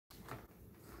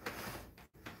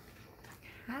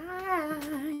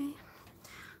Hi.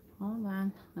 Hold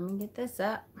on. Let me get this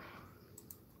up.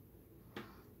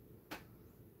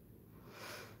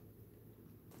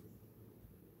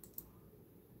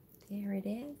 There it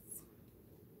is.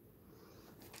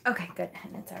 Okay, good.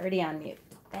 And it's already on mute.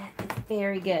 That is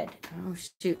very good. Oh,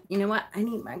 shoot. You know what? I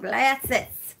need my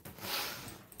glasses.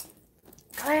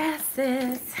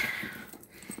 Glasses.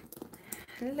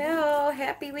 Hello.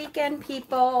 Happy weekend,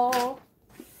 people.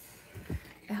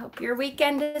 I hope your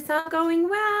weekend is all going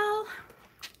well.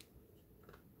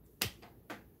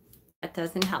 That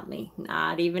doesn't help me.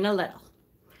 Not even a little.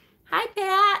 Hi,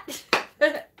 Pat.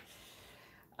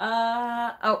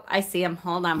 Oh, I see him.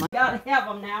 Hold on. Gotta have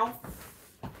them now.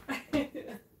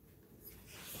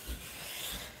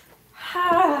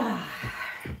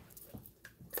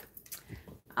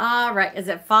 All right. Is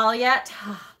it fall yet?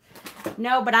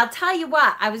 No, but I'll tell you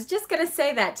what. I was just going to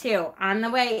say that too on the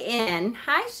way in.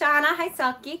 Hi, Shauna. Hi,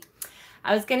 Selkie.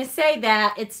 I was going to say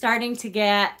that it's starting to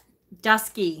get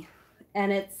dusky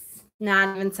and it's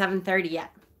not even 7:30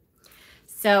 yet.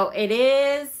 So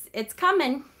it's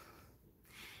coming.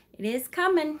 It is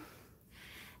coming.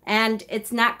 And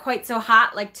it's not quite so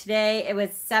hot like today. It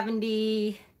was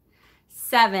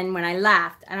 77 when I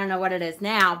left. I don't know what it is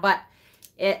now, but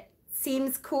it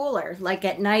seems cooler. Like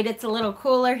at night it's a little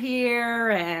cooler here.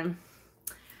 And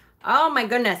oh my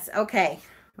goodness. Okay.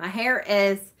 My hair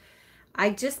is,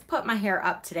 I just put my hair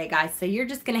up today, guys. So you're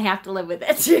just going to have to live with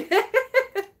it.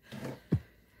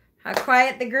 How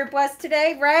quiet the group was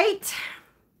today, right?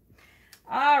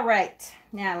 All right.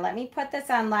 Now, let me put this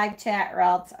on live chat or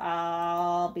else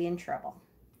I'll be in trouble.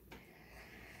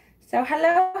 So,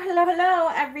 hello,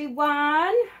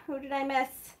 everyone. Who did I miss?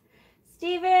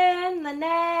 Stephen,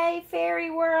 Lene, Fairy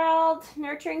World,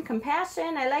 Nurturing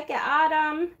Compassion. I like it.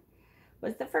 Autumn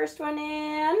was the first one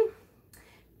in.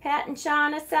 Pat and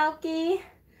Shauna, Selkie.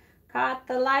 Caught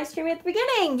the live stream at the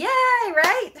beginning. Yay,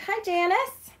 right? Hi,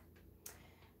 Janice.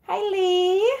 Hi,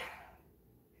 Lee.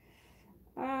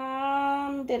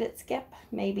 Did it skip?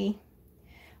 Maybe.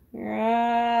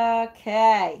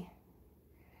 Okay.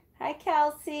 Hi,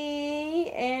 Kelsey.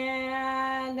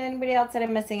 And anybody else that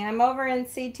I'm missing? I'm over in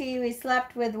CT. We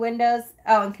slept with windows.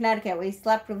 Oh, in Connecticut. We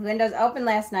slept with windows open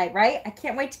last night, right? I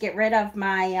can't wait to get rid of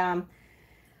my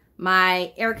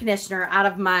my air conditioner out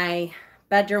of my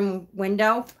bedroom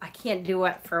window. I can't do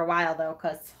it for a while, though,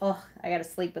 because I got to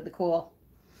sleep with the cool.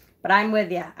 But I'm with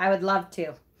you. I would love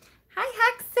to. Hi,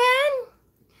 Hexen.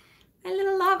 My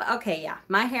little love. Okay, yeah.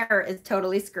 My hair is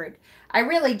totally screwed. I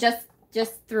really just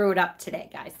threw it up today,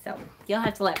 guys. So you'll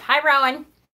have to live. Hi, Rowan.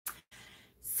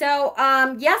 So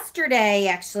yesterday,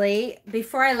 actually,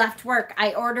 before I left work,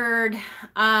 I ordered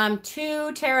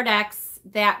 2 tarot decks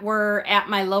that were at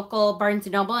my local Barnes &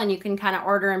 Noble. And you can kind of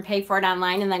order and pay for it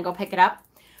online and then go pick it up.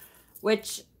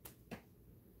 Which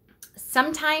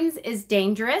sometimes is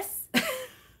dangerous.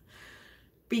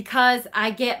 Because I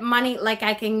get money, like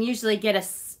I can usually get a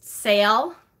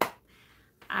sale.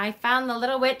 I found the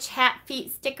Little Witch hat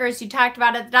feet stickers you talked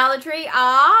about at the Dollar Tree.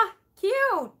 Aw,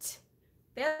 cute.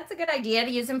 That's a good idea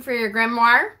to use them for your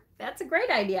grimoire. That's a great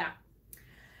idea.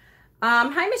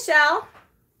 Hi, Michelle.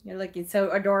 You're looking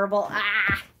so adorable.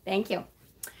 Ah, thank you.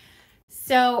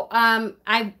 So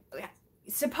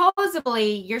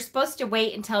supposedly you're supposed to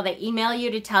wait until they email you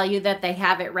to tell you that they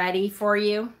have it ready for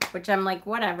you, which I'm like,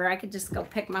 whatever. I could just go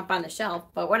pick them up on the shelf,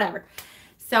 but whatever.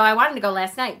 So I wanted to go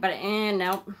last night, but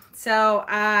no. So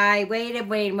I waited.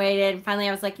 And finally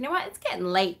I was like, you know what? It's getting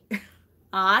late.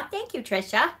 Aw, thank you,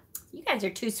 Trisha. You guys are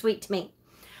too sweet to me.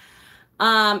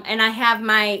 And I have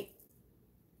my,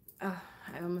 I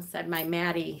almost said my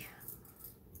Maddie.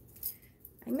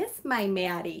 I miss my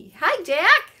Maddie. Hi,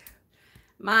 Jack.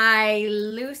 My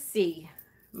Lucy.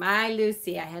 I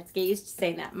had to get used to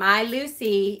saying that. My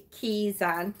Lucy keys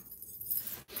on.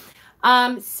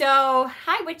 So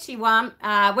hi, Witchy Mom.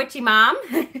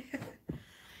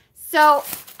 So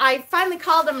I finally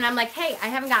called them and I'm like, hey, I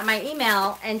haven't got my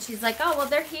email. And she's like, oh, well,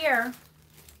 they're here.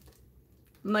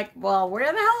 I'm like, well,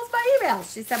 where the hell is my email?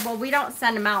 She said, well, we don't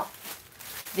send them out.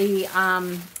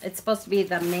 It's supposed to be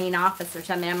the main office or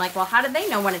something. I'm like, well, how do they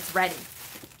know when it's ready?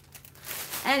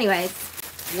 Anyways,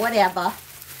 whatever.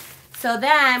 So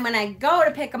then when I go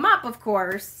to pick them up, of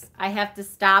course, I have to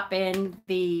stop in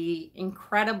the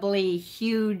incredibly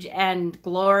huge and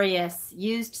glorious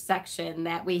used section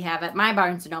that we have at my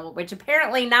Barnes & Noble, which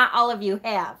apparently not all of you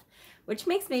have, which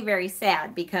makes me very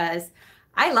sad because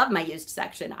I love my used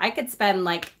section. I could spend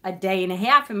like a day and a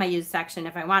half in my used section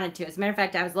if I wanted to. As a matter of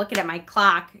fact, I was looking at my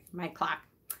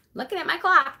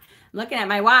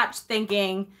watch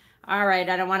thinking, all right,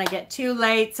 I don't want to get too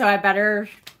late, so I better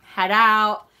head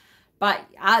out. But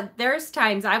there's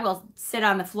times I will sit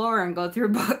on the floor and go through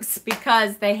books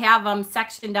because they have them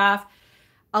sectioned off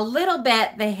a little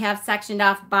bit. They have sectioned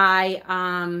off by,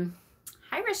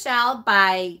 hi Rochelle,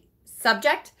 by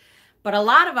subject. But a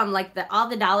lot of them, like all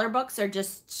the dollar books, are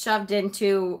just shoved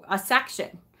into a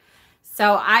section.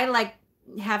 So I like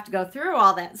have to go through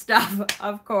all that stuff,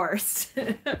 of course.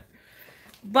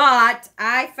 But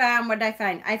I found, what did I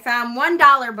find? I found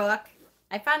 $1 book.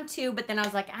 I found two, but then I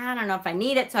was like, I don't know if I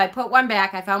need it. So I put one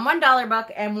back. I found $1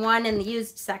 book and one in the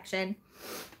used section.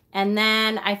 And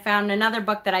then I found another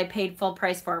book that I paid full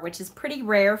price for, which is pretty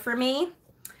rare for me.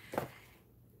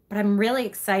 But I'm really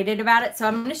excited about it. So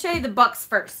I'm going to show you the books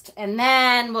first. And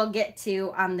then we'll get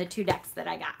to the 2 decks that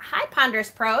I got. Hi,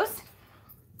 Ponderous Pros.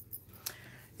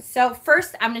 So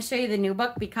first, I'm going to show you the new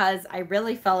book because I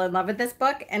really fell in love with this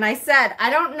book. And I said, I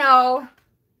don't know.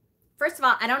 First of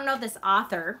all, I don't know this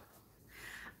author.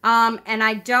 And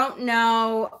I don't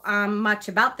know much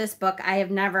about this book. I have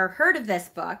never heard of this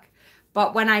book.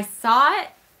 But when I saw it,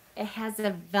 it has a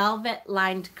velvet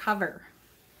lined cover.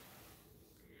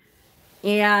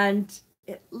 And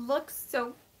it looks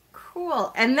so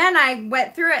cool. And then I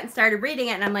went through it and started reading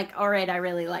it. And I'm like, all right, I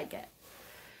really like it.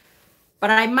 But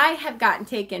I might have gotten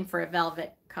taken for a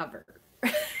velvet cover.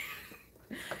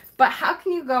 But how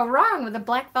can you go wrong with a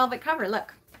black velvet cover?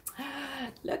 Look.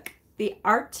 Look. The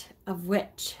Art of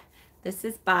Witch. This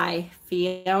is by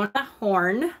Fiona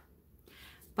Horn,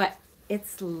 but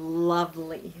it's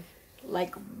lovely,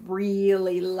 like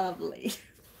really lovely.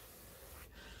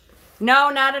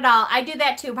 No, not at all. I do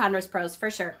that too, Ponderous Pros,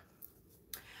 for sure.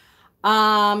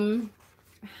 Hi,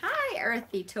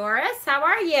 Earthy Taurus. How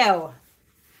are you?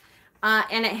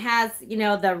 And it has, you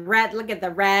know, the red. Look at the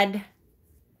red.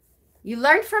 You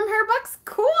learned from her books?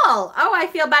 Cool. Oh, I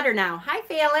feel better now. Hi,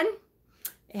 Phelan.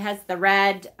 It has the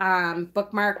red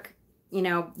bookmark, you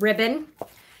know, ribbon.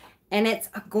 And it's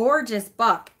a gorgeous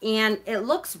book. And it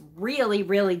looks really,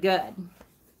 really good.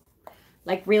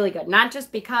 Like really good. Not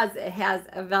just because it has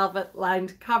a velvet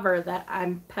lined cover that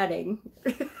I'm petting.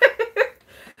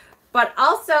 But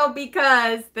also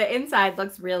because the inside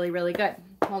looks really, really good.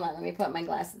 Hold on, let me put my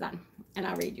glasses on. And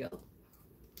I'll read you.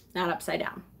 Not upside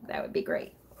down. That would be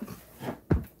great.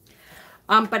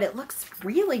 But it looks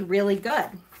really, really good.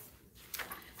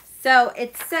 So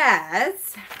it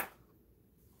says,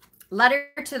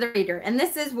 letter to the reader. And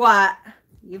this is what,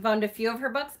 you've owned a few of her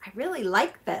books. I really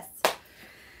like this.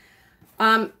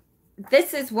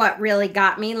 This is what really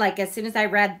got me. Like as soon as I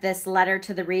read this letter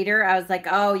to the reader, I was like,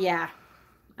 oh yeah,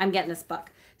 I'm getting this book.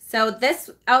 So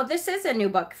this is a new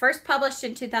book. First published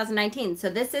in 2019. So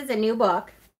this is a new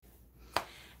book.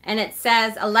 And it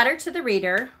says, a letter to the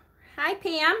reader. Hi,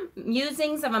 Pam.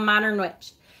 Musings of a Modern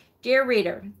Witch. Dear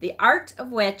reader, the art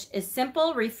of witch is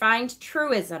simple, refined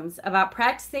truisms about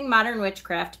practicing modern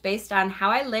witchcraft based on how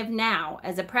I live now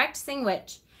as a practicing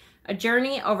witch, a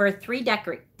journey over 3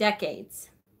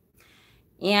 decades.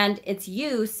 And its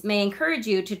use may encourage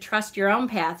you to trust your own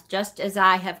path, just as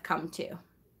I have come to.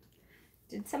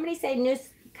 Did somebody say new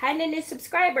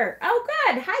subscriber? Oh,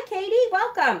 good. Hi, Katie.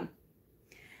 Welcome.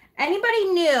 Anybody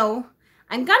new?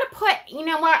 I'm going to put, you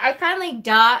know what, I finally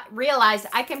realized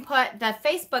I can put the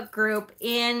Facebook group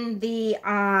in the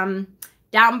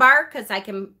down bar because I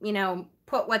can, you know,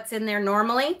 put what's in there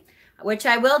normally, which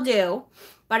I will do.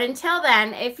 But until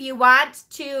then, if you want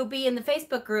to be in the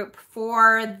Facebook group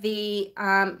for the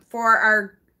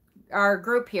for our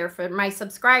group here, for my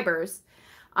subscribers,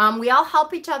 we all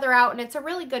help each other out, and it's a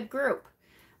really good group.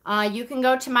 You can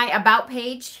go to my About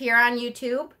page here on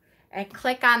YouTube and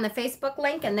click on the Facebook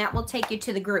link, and that will take you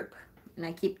to the group. And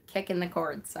I keep kicking the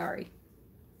cord, sorry.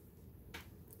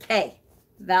 Okay,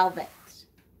 velvet.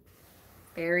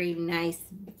 Very nice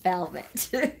velvet.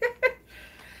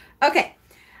 Okay.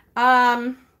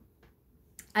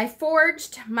 I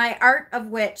forged my art of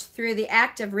witch through the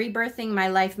act of rebirthing my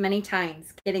life many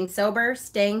times, getting sober,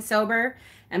 staying sober,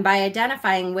 and by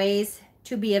identifying ways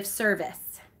to be of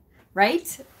service.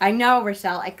 Right? I know,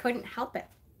 Rochelle, I couldn't help it.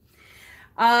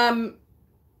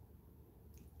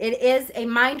 It is a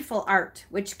mindful art,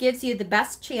 which gives you the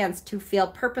best chance to feel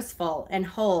purposeful and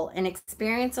whole and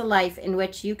experience a life in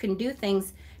which you can do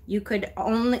things you could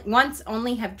once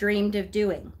only have dreamed of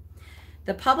doing.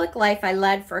 The public life I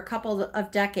led for a couple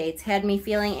of decades had me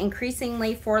feeling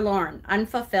increasingly forlorn,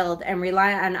 unfulfilled, and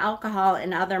rely on alcohol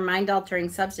and other mind-altering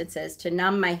substances to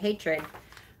numb my hatred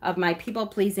of my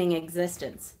people-pleasing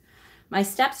existence. My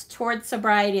steps towards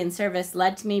sobriety and service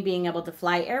led to me being able to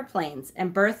fly airplanes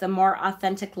and birth a more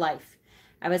authentic life.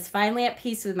 I was finally at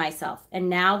peace with myself, and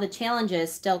now the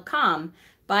challenges still come,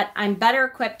 but I'm better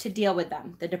equipped to deal with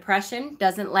them. The depression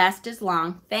doesn't last as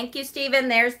long. Thank you, Stephen.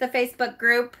 There's the Facebook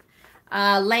group.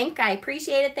 link. I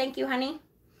appreciate it. Thank you, honey.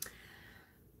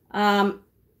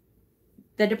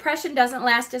 The depression doesn't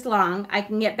last as long. I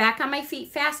can get back on my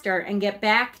feet faster and get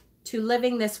back to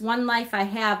living this one life I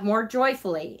have more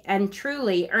joyfully and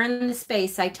truly earn the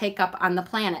space I take up on the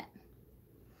planet.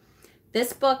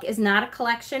 This book is not a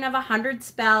collection of 100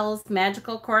 spells,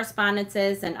 magical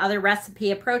correspondences, and other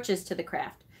recipe approaches to the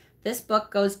craft. This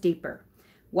book goes deeper.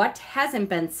 What hasn't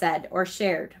been said or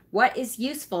shared? What is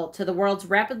useful to the world's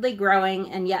rapidly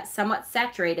growing and yet somewhat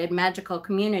saturated magical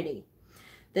community?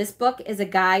 This book is a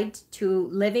guide to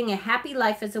living a happy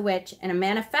life as a witch and a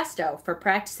manifesto for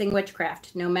practicing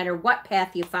witchcraft, no matter what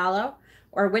path you follow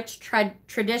or which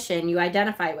tradition you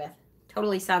identify with.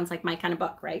 Totally sounds like my kind of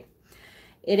book, right?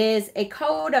 It is a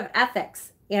code of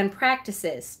ethics and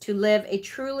practices to live a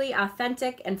truly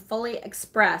authentic and fully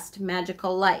expressed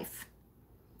magical life.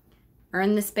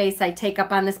 Earn the space I take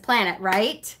up on this planet,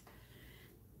 right?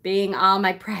 Being all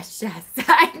my precious.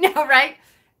 I know, right?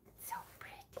 So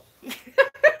pretty.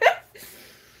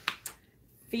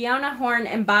 Fiona Horn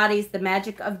embodies the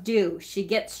magic of do. She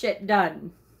gets shit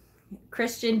done.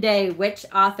 Christian Day, witch,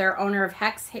 author, owner of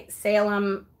Hex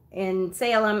Salem in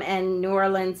Salem and New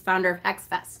Orleans, founder of Hex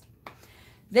Fest.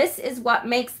 This is what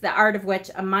makes the art of witch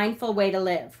a mindful way to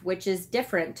live, which is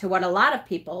different to what a lot of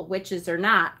people, witches or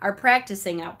not, are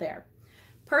practicing out there.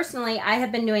 Personally, I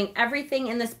have been doing everything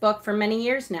in this book for many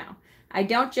years now. I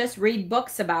don't just read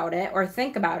books about it or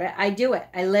think about it. I do it.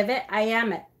 I live it. I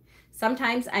am it.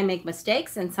 Sometimes I make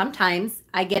mistakes and sometimes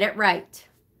I get it right.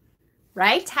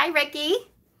 Right? Hi, Ricky.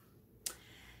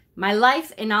 My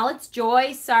life in all its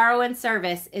joy, sorrow, and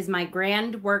service is my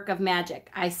grand work of magic.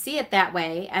 I see it that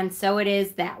way, and so it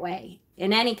is that way.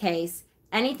 In any case,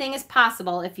 anything is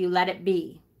possible if you let it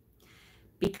be.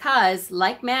 Because,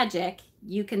 like magic,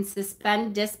 you can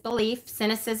suspend disbelief,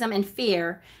 cynicism, and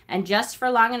fear, and just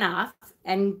for long enough,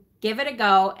 and give it a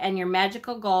go, and your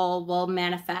magical goal will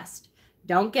manifest.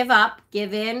 Don't give up,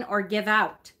 give in, or give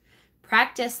out.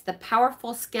 Practice the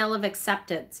powerful skill of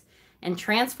acceptance and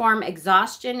transform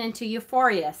exhaustion into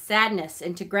euphoria, sadness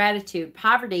into gratitude,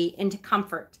 poverty into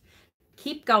comfort.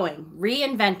 Keep going,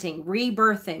 reinventing,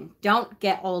 rebirthing. Don't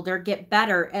get older, get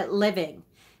better at living.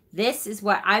 This is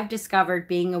what I've discovered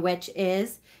being a witch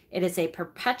is. It is a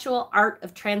perpetual art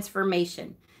of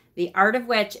transformation. The art of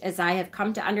witch, as I have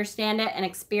come to understand it and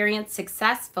experience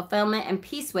success, fulfillment, and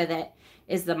peace with it,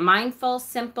 is the mindful,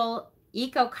 simple,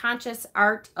 eco-conscious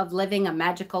art of living a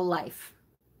magical life.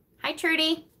 Hi,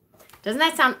 Trudy. Doesn't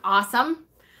that sound awesome?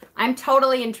 I'm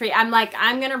totally intrigued. I'm like,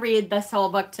 I'm going to read this whole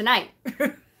book tonight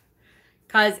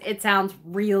because it sounds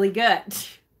really good.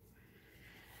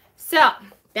 So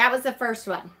that was the first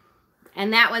one.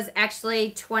 And that was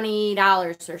actually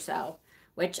 $20 or so,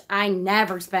 which I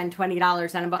never spend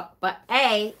 $20 on a book. But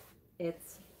A,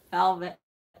 it's velvet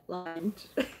lined.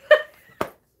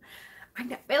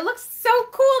 It looks so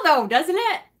cool though, doesn't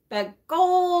it? The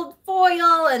gold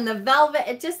foil and the velvet,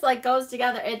 it just like goes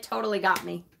together. It totally got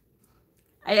me.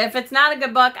 If it's not a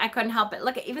good book, I couldn't help it.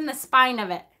 Look at even the spine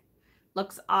of it.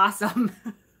 Looks awesome.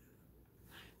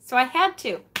 So I had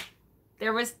to.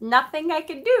 There was nothing I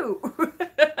could do.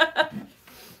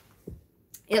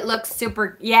 It looks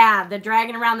super, yeah, the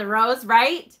dragon around the rose,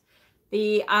 right?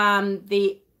 The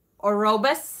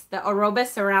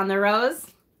Orobus around the rose.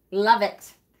 Love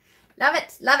it. Love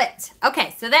it. Love it.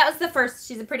 Okay, so that was the first.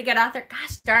 She's a pretty good author.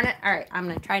 Gosh darn it. All right, I'm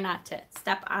going to try not to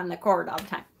step on the cord all the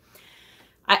time.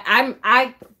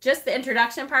 I just the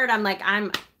introduction part, I'm like,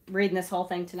 I'm reading this whole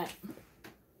thing tonight.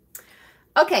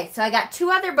 Okay, so I got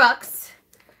two other books.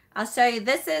 I'll show you.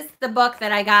 This is the book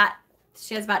that I got.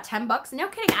 She has about 10 books. No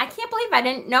kidding. I can't believe I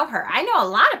didn't know her. I know a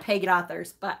lot of pagan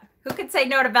authors, but who could say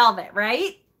no to Velvet,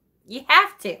 right? You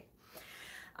have to.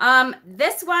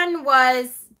 This one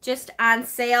was just on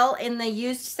sale in the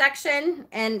used section,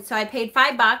 and so I paid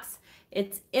 $5.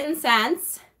 It's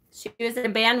Incense. She was in a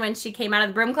band when she came out of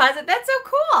the broom closet. That's so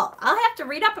cool. I'll have to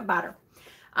read up about her.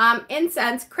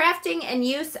 Incense, Crafting and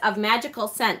Use of Magical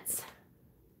Scents.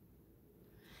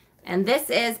 And this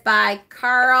is by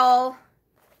Carl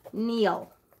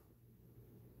Neal.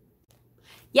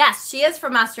 Yes, she is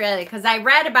from Australia because I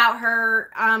read about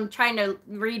her trying to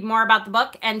read more about the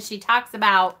book, and she talks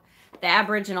about the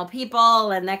Aboriginal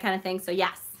people and that kind of thing. So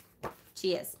yes,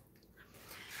 she is.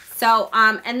 So,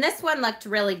 and this one looked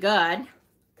really good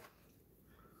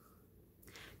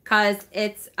because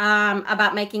it's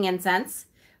about making incense,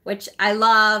 which I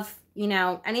love. You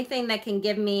know, anything that can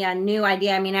give me a new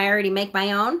idea. I mean, I already make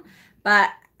my own, but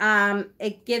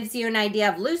it gives you an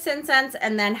idea of loose incense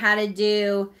and then how to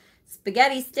do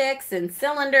spaghetti sticks and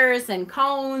cylinders and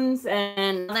cones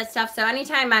and all that stuff. So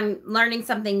anytime I'm learning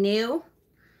something new,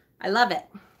 I love it.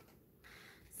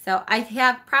 So I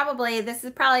have this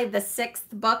is probably the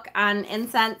 6th book on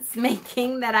incense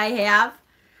making that I have,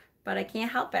 but I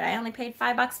can't help it. I only paid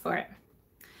 $5 for it.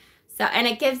 So, and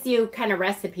it gives you kind of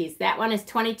recipes. That one is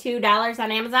 $22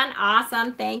 on Amazon.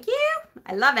 Awesome. Thank you.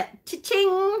 I love it.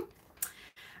 Cha-ching.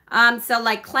 So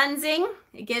like cleansing,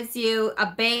 it gives you a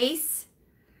base,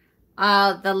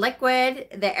 the liquid,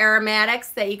 the aromatics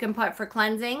that you can put for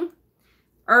cleansing.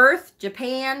 Earth,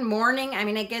 Japan, morning. I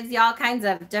mean, it gives you all kinds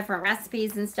of different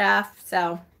recipes and stuff.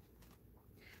 So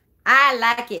I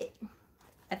like it.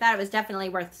 I thought it was definitely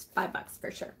worth $5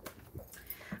 for sure.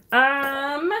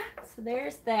 So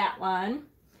there's that one.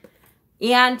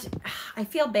 And I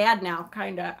feel bad now,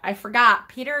 kind of. I forgot.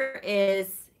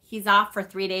 He's off for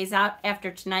 3 days out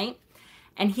after tonight.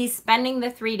 And he's spending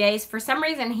the 3 days. For some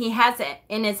reason, he has it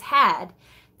in his head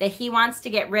that he wants to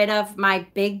get rid of my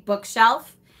big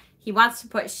bookshelf. He wants to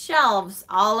put shelves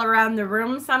all around the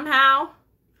room somehow.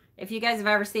 If you guys have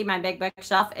ever seen my big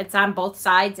bookshelf, it's on both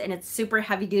sides and it's super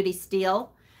heavy duty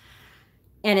steel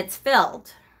and it's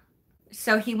filled.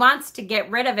 So he wants to get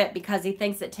rid of it because he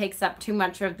thinks it takes up too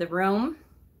much of the room.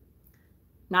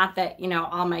 Not that, you know,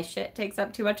 all my shit takes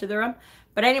up too much of the room.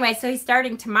 But anyway, so he's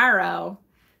starting tomorrow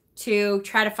to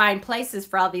try to find places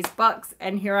for all these books.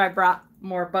 And here I brought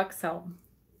more books home.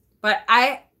 But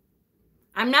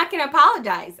I'm not going to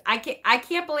apologize. I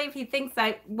can't believe he thinks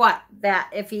that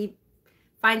if he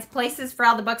finds places for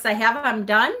all the books I have, I'm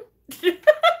done.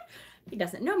 He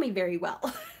doesn't know me very well.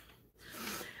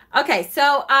 Okay,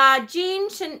 so Jean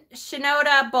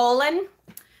Shinoda Bolen.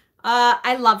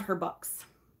 I love her books.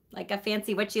 Like a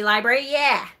fancy witchy library.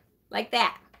 Yeah, like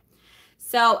that.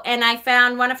 So, and I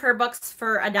found one of her books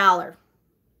for $1,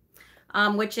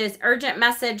 which is Urgent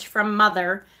Message from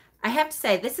Mother. I have to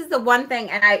say, this is the one thing,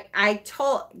 and I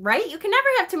told, right? You can never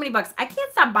have too many books. I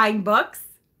can't stop buying books.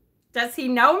 Does he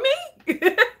know me?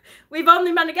 We've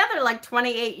only been together like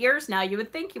 28 years now. You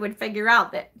would think he would figure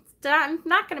out that it's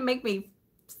not going to make me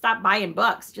stop buying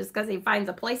books just because he finds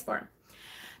a place for them.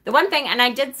 The one thing, and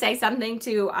I did say something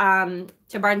to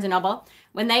Barnes & Noble,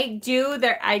 when they do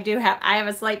I have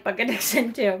a slight book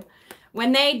addiction too.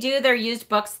 When they do their used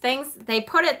books things, they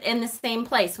put it in the same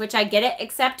place, which I get it,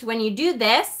 except when you do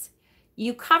this,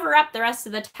 you cover up the rest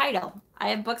of the title. I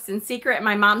have books in secret in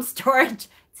my mom's storage.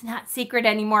 It's not secret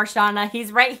anymore, Shauna.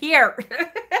 He's right here.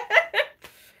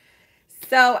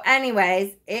 So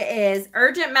anyways, it is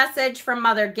Urgent Message from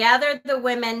Mother. Gather the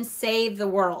women, save the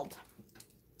world.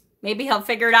 Maybe he'll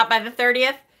figure it out by the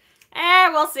 30th.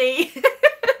 We'll see.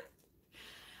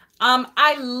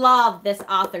 I love this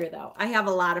author, though. I have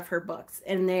a lot of her books,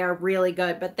 and they are really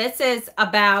good. But this is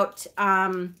about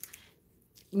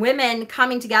women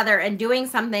coming together and doing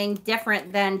something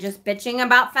different than just bitching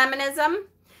about feminism.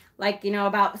 Like, you know,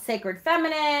 about sacred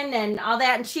feminine and all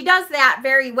that. And she does that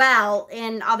very well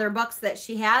in other books that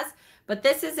she has. But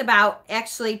this is about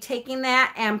actually taking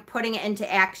that and putting it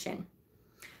into action.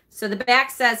 So the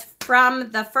back says,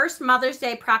 from the first Mother's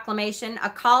Day proclamation, a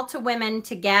call to women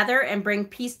to gather and bring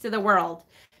peace to the world.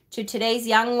 To today's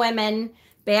young women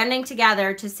banding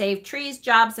together to save trees,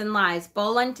 jobs, and lives,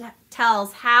 Bolen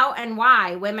tells how and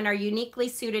why women are uniquely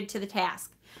suited to the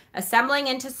task. Assembling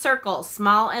into circles,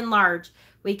 small and large,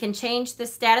 we can change the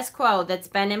status quo that's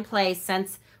been in place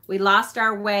since we lost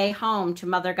our way home to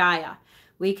Mother Gaia.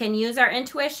 We can use our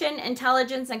intuition,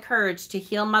 intelligence, and courage to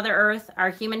heal Mother Earth,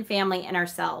 our human family, and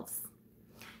ourselves.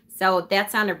 So that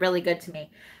sounded really good to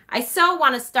me. I so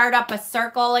want to start up a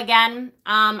circle again.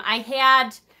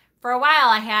 For a while,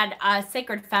 I had a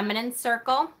Sacred Feminine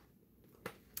circle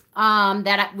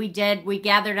that we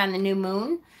gathered on the new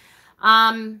moon.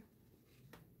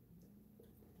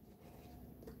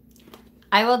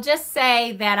 I will just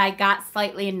say that I got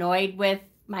slightly annoyed with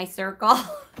my circle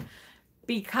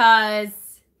because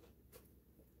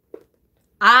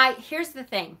here's the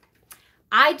thing.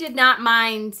 I did not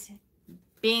mind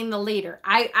being the leader.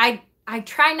 I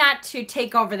try not to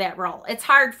take over that role. It's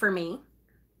hard for me.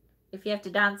 If you have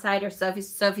to downside or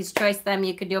Sophie's Choice them,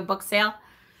 you could do a book sale.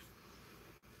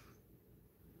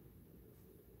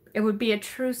 It would be a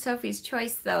true Sophie's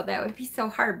Choice, though. That would be so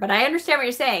hard. But I understand what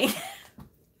you're saying.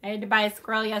 I had to buy a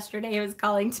squirrel yesterday. It was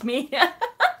calling to me.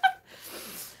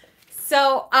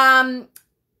 So, I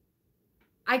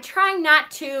try not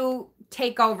to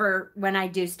take over when I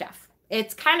do stuff.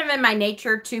 It's kind of in my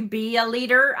nature to be a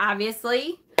leader,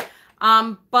 obviously.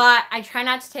 But I try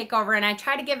not to take over, and I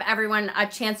try to give everyone a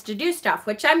chance to do stuff,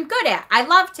 which I'm good at. I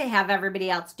love to have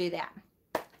everybody else do that.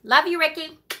 Love you,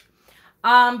 Ricky.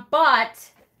 The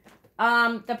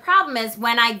problem is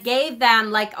when I gave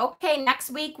them like, okay,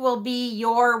 next week will be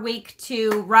your week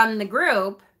to run the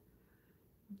group,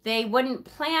 they wouldn't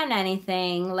plan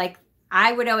anything. Like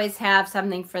I would always have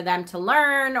something for them to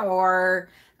learn, or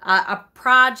a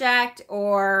project,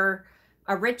 or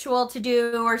a ritual to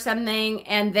do, or something.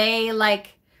 And they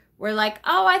like were like,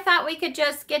 oh, I thought we could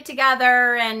just get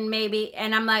together and maybe,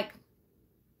 and I'm like,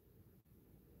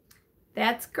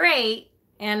 that's great.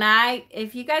 And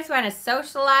if you guys want to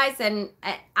socialize, and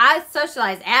I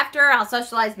socialize after, I'll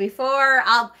socialize before,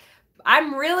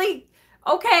 I'm really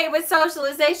okay with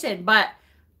socialization, but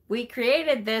we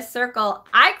created this circle.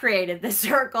 I created this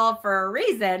circle for a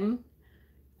reason.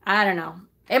 I don't know.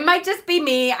 It might just be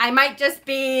me. I might just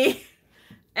be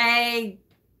a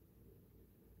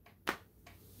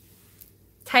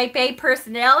type A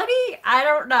personality. I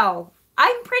don't know.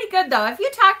 I'm pretty good though. If you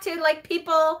talk to like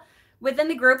people within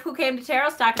the group who came to Tarot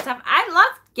Stock and stuff, I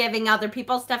love giving other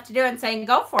people stuff to do and saying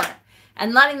go for it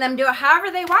and letting them do it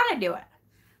however they want to do it.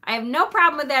 I have no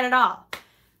problem with that at all.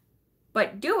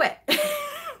 But do it.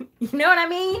 You know what I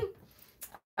mean?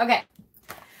 Okay.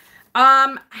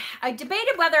 I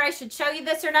debated whether I should show you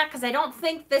this or not because I don't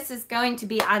think this is going to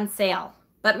be on sale.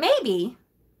 But maybe.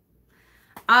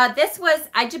 This was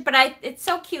it's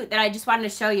so cute that I just wanted to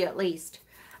show you at least.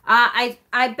 I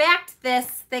backed this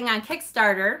thing on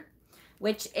Kickstarter,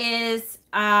 which is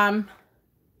called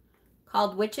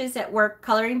Witches at Work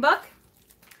Coloring Book.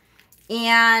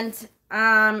 And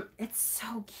it's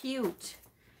so cute.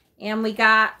 And we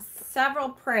got several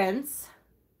prints.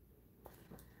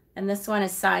 And this one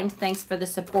is signed. Thanks for the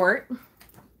support.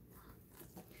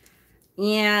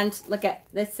 And look at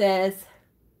this is,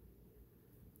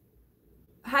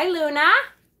 hi Luna.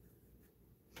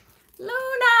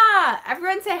 Luna.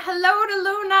 Everyone say hello to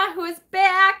Luna, who is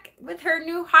back with her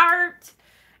new heart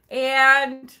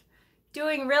and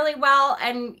doing really well.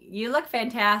 And you look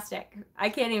fantastic. I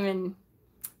can't even,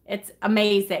 it's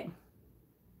amazing.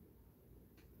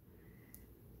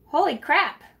 Holy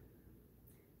crap.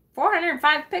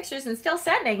 405 pictures and still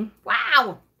sending.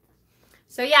 Wow.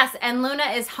 So yes, and Luna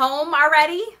is home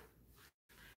already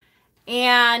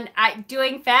and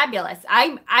doing fabulous.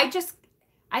 I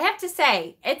have to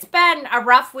say, it's been a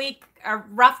rough week, a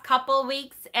rough couple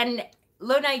weeks. And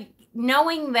Luna,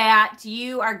 knowing that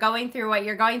you are going through what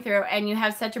you're going through and you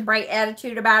have such a bright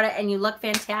attitude about it and you look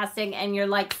fantastic and you're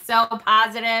like so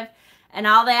positive and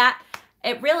all that,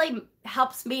 it really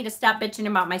helps me to stop bitching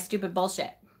about my stupid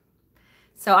bullshit.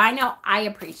 So I know I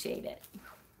appreciate it.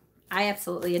 I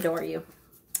absolutely adore you.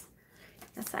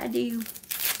 Yes, I do.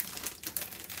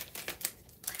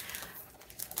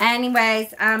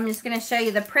 Anyways, I'm just going to show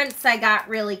you the prints I got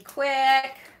really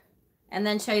quick and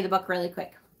then show you the book really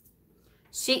quick.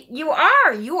 You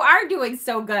are doing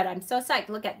so good. I'm so psyched.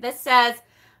 Look at this says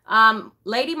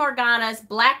Lady Morgana's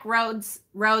Black Rose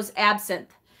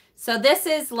Absinthe. So this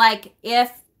is like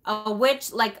if a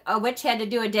witch had to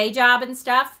do a day job and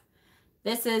stuff.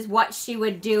 This is what she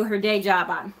would do her day job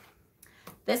on.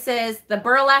 This is the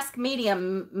burlesque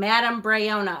medium, Madame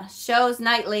Brayona. Shows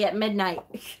nightly at midnight.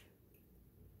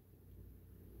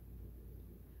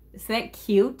 Isn't that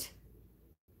cute?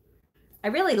 I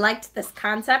really liked this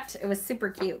concept. It was super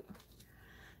cute.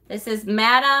 This is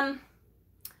Madame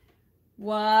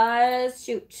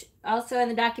also in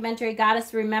the documentary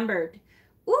Goddess Remembered.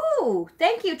 Ooh,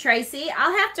 thank you, Tracy.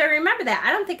 I'll have to remember that.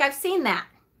 I don't think I've seen that.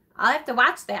 I'll have to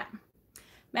watch that.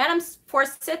 Madame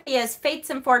Forsythia's Fates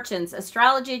and Fortunes,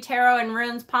 Astrology, Tarot and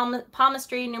Runes,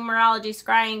 Palmistry, Numerology,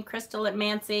 Scrying,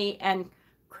 Crystalmancy, and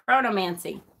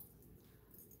Chronomancy.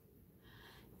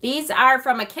 These are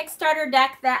from a Kickstarter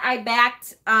deck that I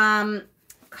backed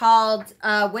called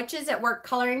Witches at Work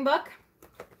Coloring Book.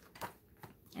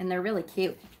 And they're really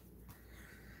cute.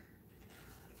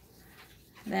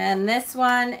 Then this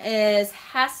one is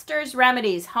Hester's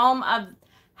Remedies, home of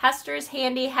Hester's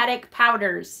Handy Headache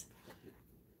Powders.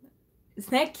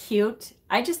 Isn't that cute?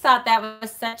 I just thought that was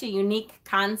such a unique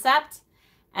concept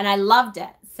and I loved it.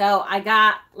 So I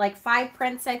got like 5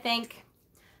 prints, I think.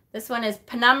 This one is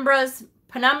Penumbra's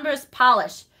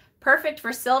Polish. Perfect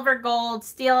for silver, gold,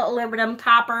 steel, aluminum,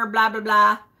 copper, blah, blah,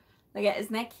 blah. Look at,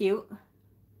 isn't that cute?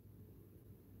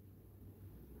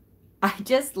 I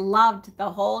just loved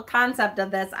the whole concept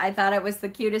of this. I thought it was the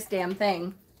cutest damn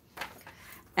thing.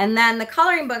 And then the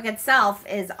coloring book itself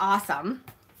is awesome.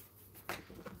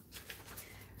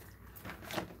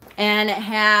 And it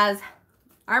has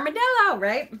armadillo,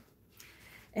 right?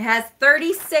 It has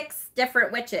 36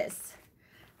 different witches.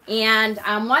 And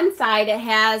on one side, it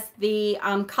has the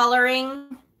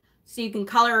coloring, so you can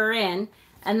color her in.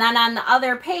 And then on the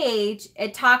other page,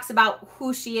 it talks about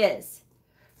who she is.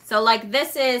 So like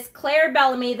this is Claire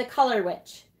Bellamy, the color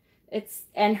witch.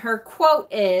 And her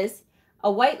quote is,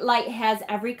 "A white light has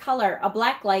every color. A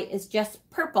black light is just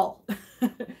purple."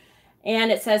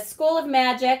 And it says School of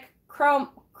Magic,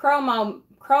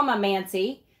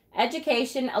 Chromomancy,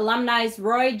 Education Alumni's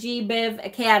Roy G. Biv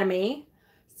Academy,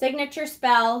 Signature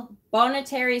Spell,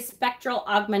 Bonitary Spectral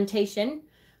Augmentation.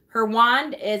 Her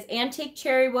wand is Antique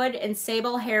Cherry Wood and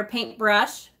Sable Hair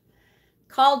Paintbrush.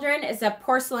 Cauldron is a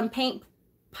porcelain paint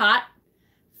pot.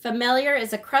 Familiar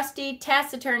is a crusty,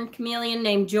 taciturn chameleon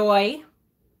named Joy.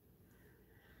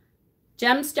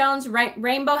 Gemstones,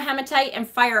 Rainbow Hematite and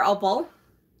Fire Opal.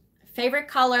 Favorite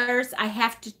colors, I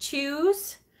have to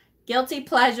choose. Guilty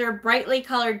pleasure, brightly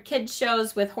colored kids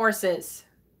shows with horses.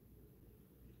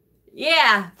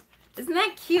 Yeah, isn't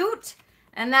that cute?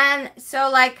 And then, so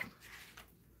like,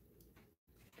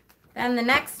 then the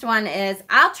next one is,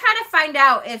 I'll try to find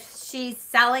out if she's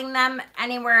selling them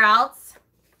anywhere else.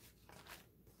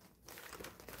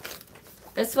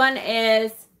 This one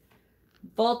is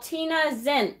Voltina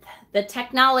Zinth, the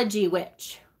Technology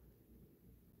Witch.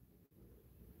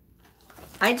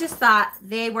 I just thought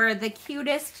they were the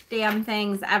cutest damn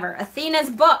things ever.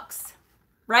 Athena's books,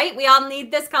 right? We all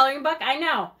need this coloring book. I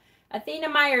know. Athena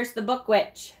Myers, the Book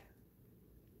Witch.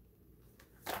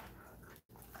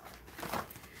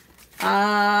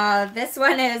 This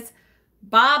one is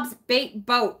Bob's Bait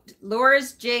Boat,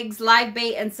 Lures, Jigs, Live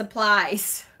Bait, and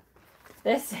Supplies.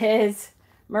 This is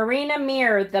Marina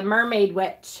Mir, the Mermaid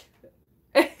Witch.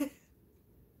 Isn't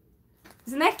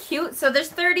that cute? So there's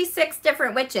 36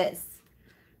 different witches.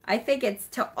 I think it's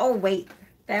oh wait,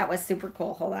 that was super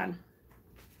cool. Hold on.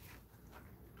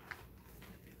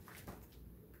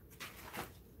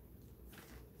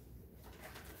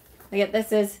 Look at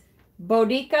this is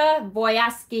Bodica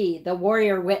Voyaski, the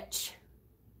Warrior Witch.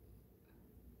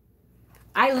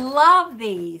 I love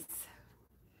these.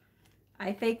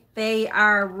 I think they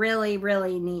are really,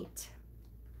 really neat.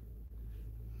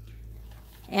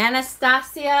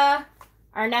 Anastasia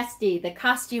Arnesti, the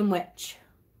Costume Witch.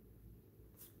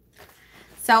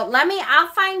 So I'll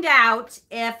find out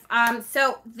if, I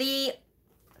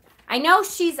know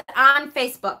she's on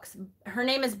Facebook. Her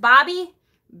name is Bobby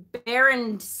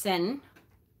Berenson.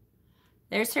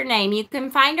 There's her name. You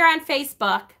can find her on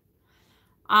Facebook.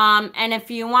 And if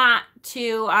you want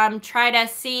to try to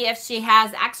see if she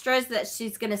has extras that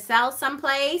she's going to sell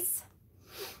someplace.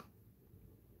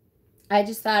 I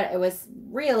just thought it was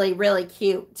really, really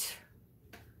cute.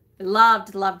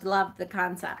 Loved, loved, loved the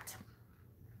concept.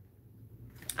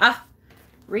 Ah,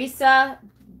 Risa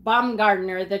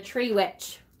Baumgardner, the Tree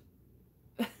Witch.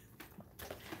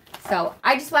 So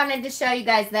I just wanted to show you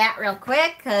guys that real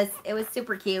quick because it was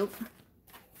super cute.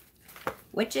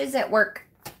 Witches at work.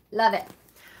 Love it.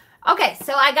 Okay,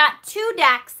 so I got 2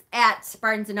 decks at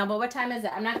Barnes & Noble. What time is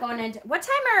it? I'm not going into... What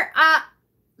time are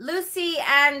Lucy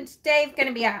and Dave going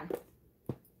to be on? Does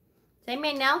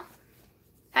anybody know?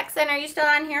 Hexen, are you still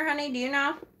on here, honey? Do you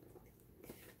know?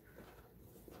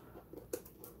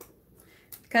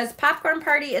 Because Popcorn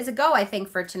Party is a go, I think,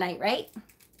 for tonight, right?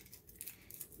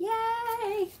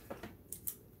 Yay!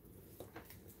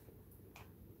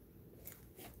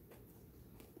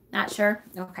 Not sure?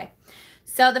 Okay.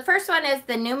 So the first one is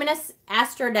the Numinous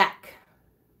Astro Deck.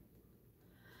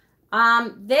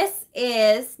 This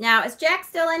is, now is Jack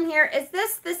still in here? Is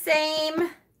this the same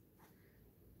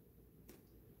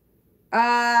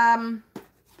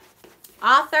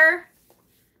author?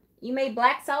 You made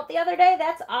black salt the other day?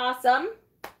 That's awesome.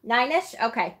 9-ish?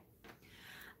 Okay.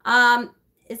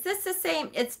 Is this the same?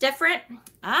 It's different?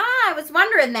 I was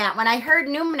wondering that. When I heard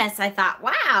Numinous, I thought,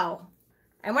 wow.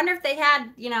 I wonder if they had,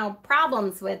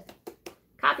 problems with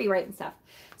copyright and stuff.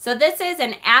 So this is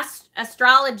an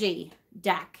astrology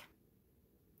deck.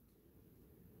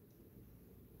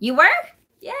 You were?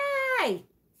 Yay.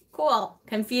 Cool.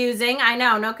 Confusing. I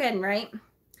know. No kidding, right?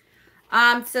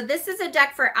 So this is a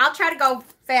deck for, I'll try to go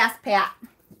fast, Pat,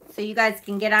 so you guys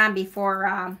can get on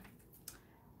before,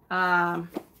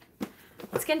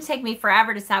 it's going to take me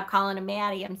forever to stop calling him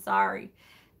Maddie. I'm sorry.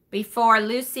 Before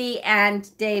Lucy and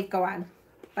Dave go on.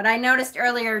 But I noticed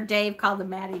earlier Dave called him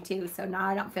Maddie too, so now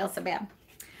I don't feel so bad.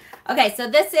 Okay, so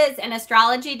this is an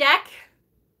astrology deck.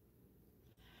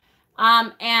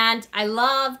 And I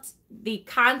loved the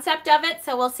concept of it,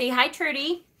 so we'll see. Hi,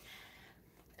 Trudy.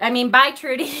 Bye,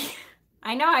 Trudy.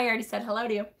 I know I already said hello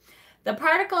to you. The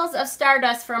particles of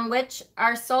stardust from which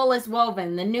our soul is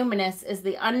woven, the numinous, is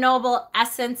the unknowable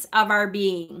essence of our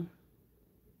being.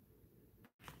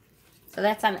 So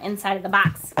that's on the inside of the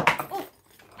box. Ooh.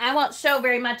 I won't show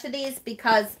very much of these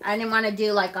because I didn't want to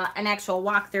do like an actual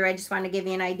walkthrough. I just wanted to give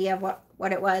you an idea of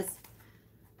what it was.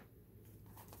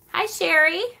 Hi,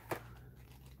 Sherry.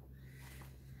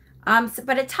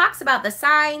 But it talks about the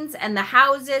signs and the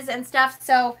houses and stuff.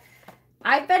 So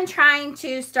I've been trying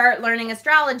to start learning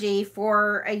astrology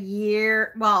for a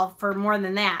year. Well, for more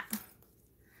than that.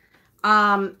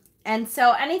 And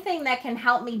so anything that can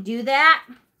help me do that,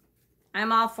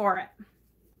 I'm all for it.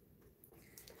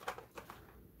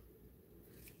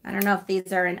 I don't know if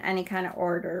these are in any kind of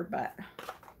order, but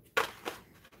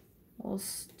we'll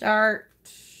start.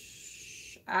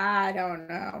 I don't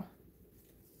know.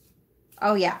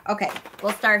 Oh, yeah. Okay.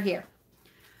 We'll start here.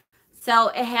 So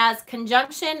it has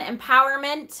conjunction,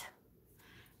 empowerment,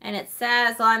 and it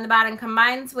says along the bottom,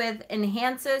 combines with,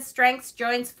 enhances, strengths,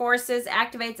 joins forces,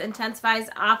 activates, intensifies,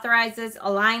 authorizes,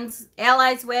 aligns,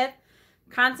 allies with,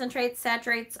 concentrates,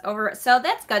 saturates over. So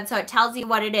that's good. So it tells you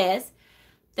what it is.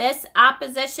 This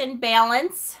opposition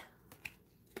balance.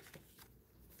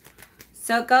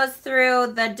 So it goes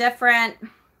through the different,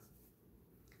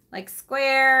 like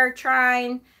square,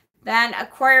 trine, then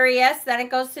Aquarius, then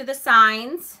it goes through the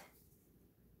signs.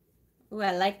 Ooh,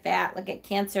 I like that. Look at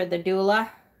Cancer, the doula.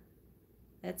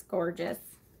 That's gorgeous.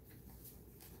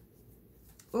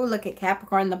 Ooh, look at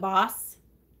Capricorn, the boss.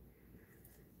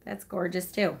 That's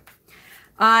gorgeous too.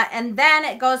 And then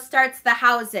it starts the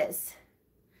houses.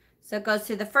 So it goes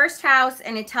through the first house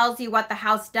and it tells you what the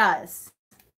house does.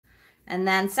 And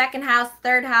then second house,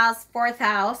 third house, fourth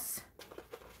house.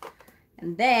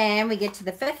 And then we get to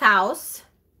the fifth house.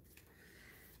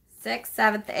 6th,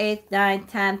 7th, 8th, 9th,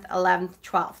 10th, 11th,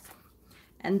 12th.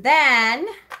 And then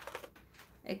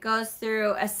it goes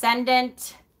through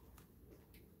Ascendant,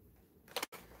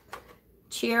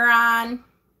 Chiron.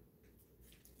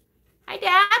 Hi,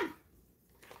 Dad.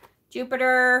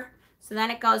 Jupiter. So then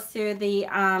it goes through the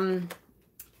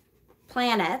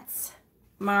planets,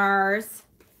 Mars,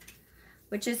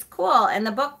 which is cool. And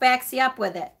the book backs you up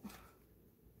with it.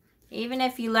 Even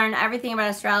if you learn everything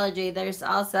about astrology, there's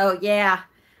also, yeah,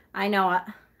 I know it.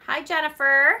 Hi,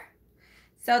 Jennifer.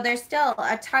 So there's still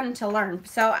a ton to learn.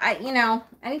 So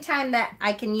anytime that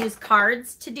I can use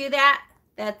cards to do that,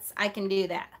 I can do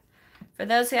that. For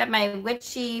those who have my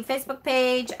Witchy Facebook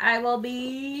page, I will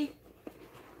be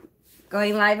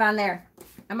going live on there.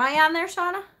 Am I on there,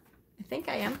 Shauna? I think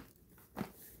I am.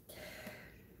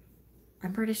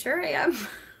 I'm pretty sure I am.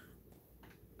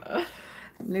 I'm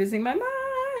losing my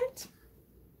mind.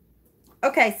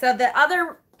 Okay, so the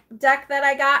other deck that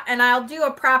I got, and I'll do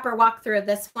a proper walkthrough of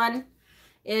this one,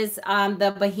 is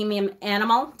the Bohemian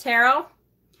Animal Tarot.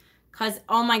 Because,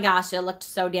 oh my gosh, it looked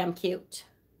so damn cute.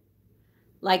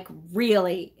 Like,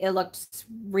 really, it looked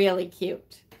really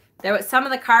cute. There was some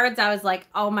of the cards I was like,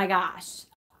 oh my gosh,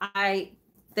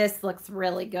 this looks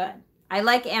really good. I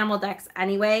like animal decks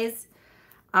anyways.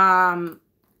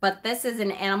 But this is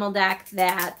an animal deck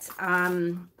that,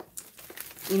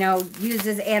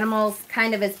 uses animals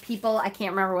kind of as people. I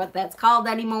can't remember what that's called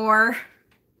anymore.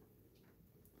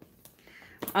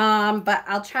 But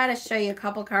I'll try to show you a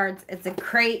couple cards. It's a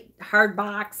great hard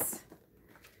box.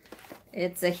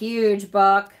 It's a huge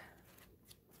book.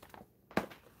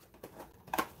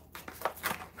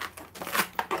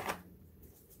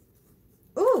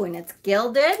 Ooh, and it's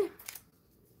gilded,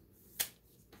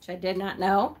 which I did not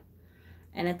know.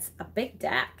 And it's a big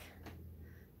deck.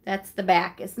 That's the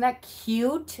back. Isn't that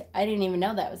cute? I didn't even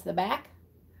know that was the back.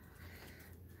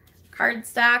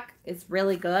 Cardstock is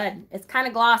really good. It's kind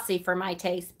of glossy for my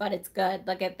taste, but it's good.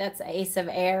 Look at that's Ace of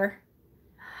Air.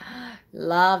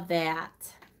 Love that.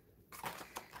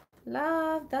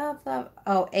 Love.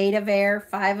 Oh, 8 of Air,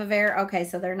 5 of Air. Okay,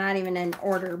 so they're not even in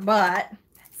order, but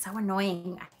that's so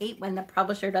annoying. I hate when the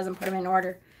publisher doesn't put them in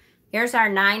order. Here's our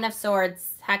 9 of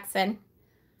Swords, Hexen.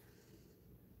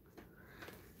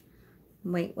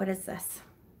 Wait, what is this?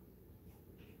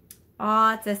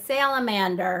 Oh, it's a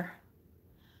salamander.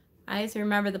 I always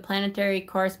remember the planetary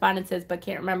correspondences, but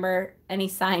can't remember any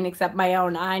sign except my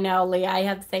own. I know, Lee, I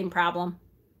have the same problem.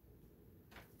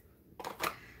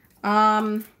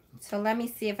 So let me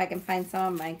see if I can find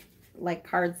some of my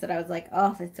cards that I was like,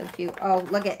 oh, that's so cute. Oh,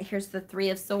 look at, here's the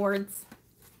 3 of Swords.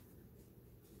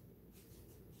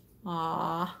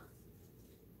 Aww.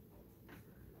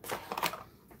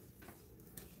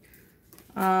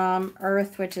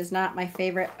 Earth, which is not my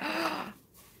favorite.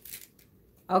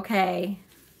 Okay.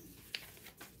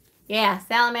 Yeah,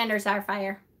 salamanders are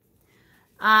fire.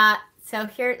 So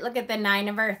here, look at the 9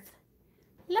 of Earth.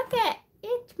 Look at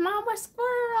it, Mama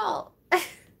Squirrel. I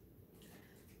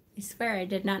swear I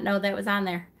did not know that was on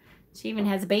there. She even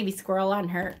has a baby squirrel on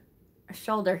her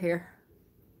shoulder here.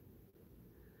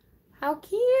 How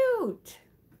cute.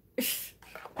 Cute,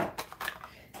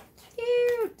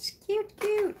 cute,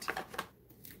 cute.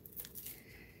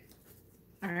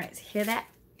 All right, so hear that?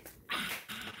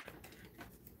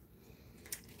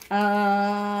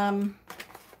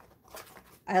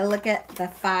 I look at the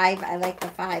 5. I like the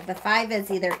 5. The 5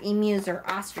 is either emus or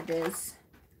ostriches.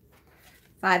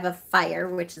 5 of Fire,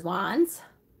 which is wands.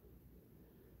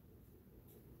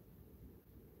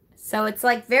 So it's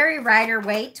like very rider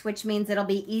weight, which means it'll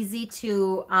be easy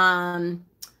to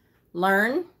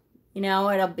learn. You know,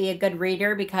 it'll be a good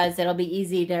reader because it'll be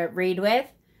easy to read with.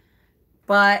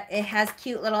 But it has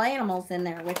cute little animals in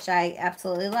there, which I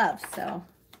absolutely love. So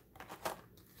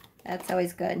that's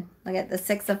always good. Look at the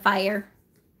 6 of Fire.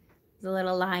 The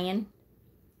little lion.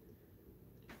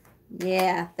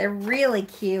 Yeah, they're really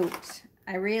cute.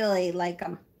 I really like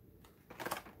them.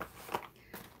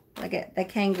 Look at the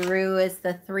kangaroo is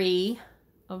the 3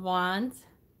 of Wands.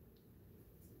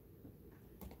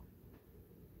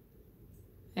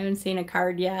 I haven't seen a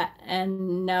card yet,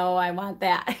 and no, I want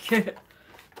that.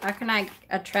 How can I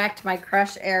attract my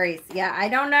crush Aries? Yeah, I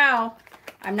don't know.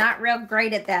 I'm not real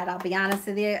great at that. I'll be honest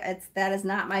with you. That is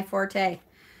not my forte.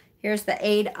 Here's the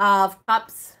 8 of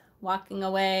Cups walking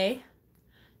away.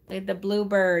 Look at the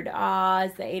bluebird. Ah,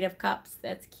 it's the 8 of Cups.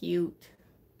 That's cute.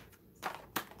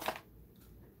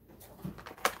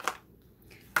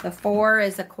 The 4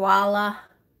 is a koala.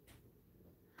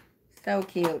 So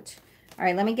cute. All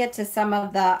right, let me get to some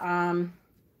of the,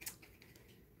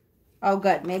 oh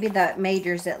good, maybe the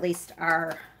majors at least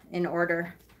are in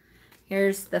order.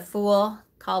 Here's the Fool,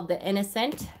 called the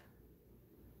Innocent.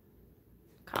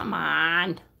 Come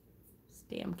on. This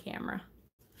damn camera.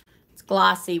 It's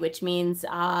glossy, which means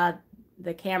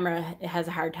the camera has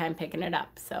a hard time picking it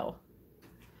up. So,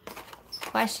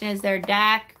 question, is there a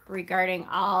deck regarding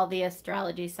all the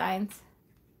astrology signs?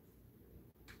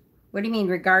 What do you mean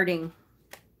regarding?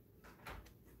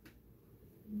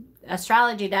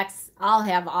 Astrology decks all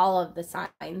have all of the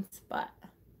signs, but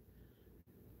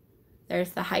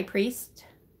there's the High Priest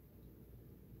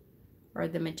or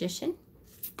the Magician.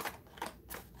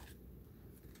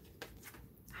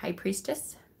 High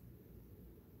Priestess.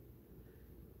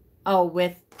 Oh,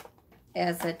 with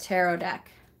as a tarot deck.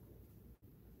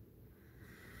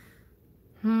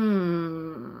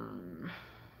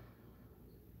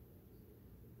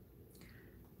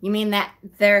 You mean that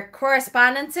their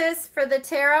correspondences for the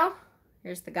tarot?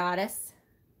 Here's the Goddess.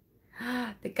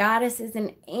 The Goddess is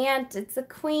an ant. It's a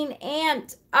queen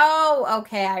ant. Oh,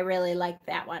 okay. I really like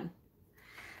that one.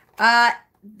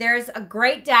 There's a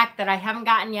great deck that I haven't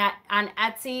gotten yet on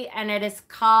Etsy, and it is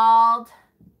called,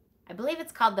 I believe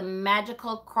it's called the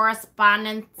Magical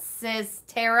Correspondences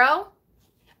Tarot.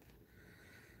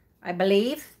 I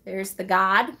believe. There's the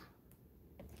God.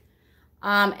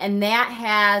 And that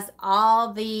has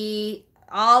all the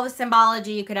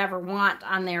symbology you could ever want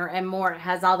on there and more. It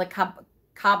has all the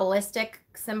Kabbalistic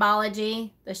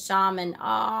symbology, the shaman,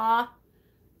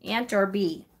 ant or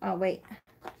bee. Oh, wait.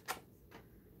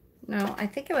 No, I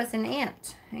think it was an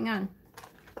ant. Hang on.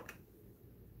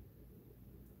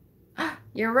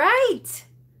 You're right.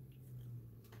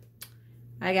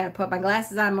 I got to put my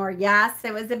glasses on more. Yes,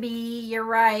 it was a bee. You're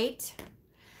right.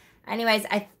 Anyways,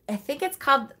 I think it's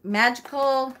called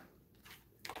Magical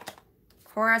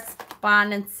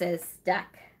Correspondences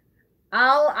deck.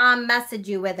 I'll message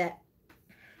you with it.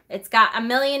 It's got a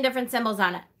million different symbols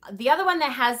on it. The other one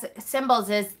that has symbols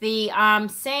is the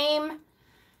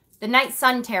the Night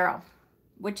Sun Tarot,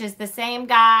 which is the same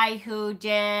guy who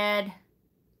did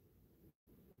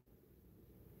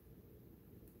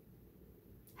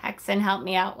Hexen, help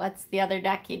me out. What's the other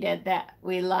deck he did that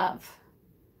we love?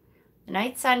 The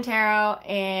Night Sun Tarot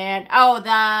and, oh,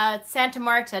 the Santa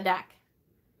Marta deck.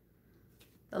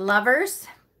 The Lovers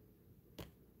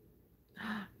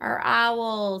are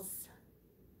owls.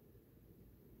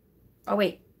 Oh,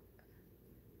 wait.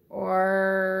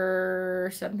 Or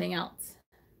something else.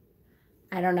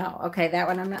 I don't know. Okay, that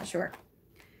one I'm not sure.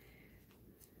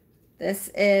 This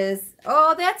is,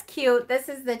 oh, that's cute. This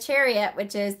is the Chariot,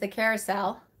 which is the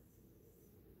carousel.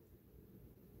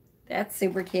 That's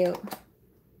super cute.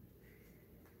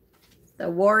 The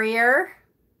Warrior.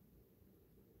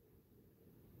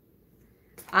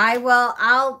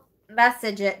 I'll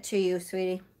message it to you,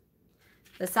 sweetie.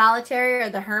 The Solitary or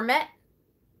the Hermit.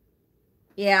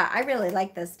 Yeah, I really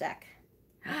like this deck.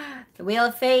 The Wheel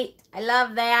of Fate. I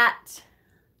love that.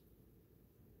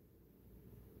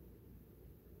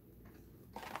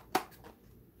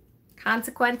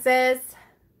 Consequences.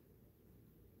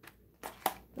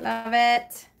 Love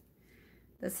it.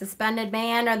 The Suspended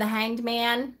Man or the Hanged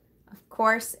Man, of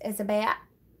course, is a bat.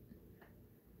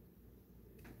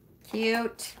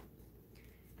 Cute.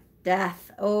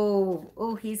 Death.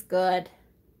 Oh, he's good.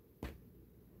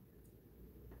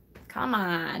 Come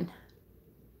on.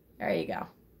 There you go.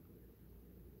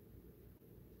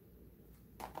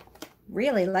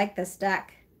 Really like this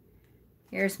deck.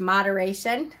 Here's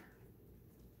Moderation.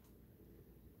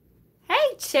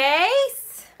 Hey,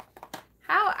 Chase.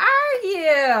 How are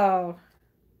you?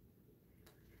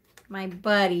 My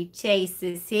buddy Chase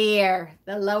is here.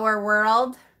 The lower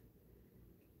world.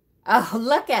 Oh,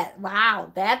 look at,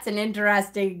 wow, that's an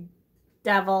interesting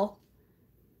devil.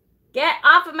 Get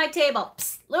off of my table.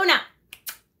 Psst, Luna.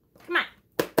 Come on.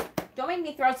 Don't make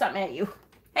me throw something at you.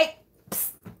 Hey. Psst.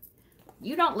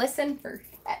 You don't listen for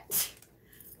that.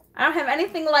 I don't have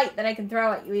anything light that I can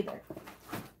throw at you either.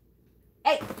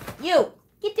 Hey, you.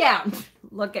 Get down.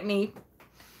 Look at me.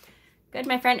 Good,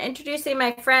 my friend. Introducing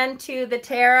my friend to the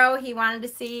tarot. He wanted to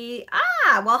see.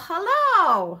 Ah, well,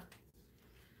 hello.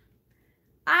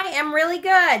 I am really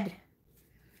good.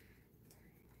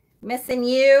 Missing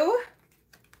you.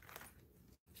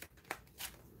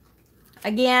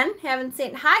 Again, haven't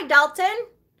seen. Hi, Dalton.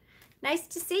 Nice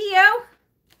to see you.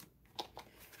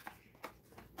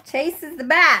 Chase is the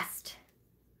best.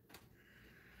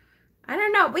 I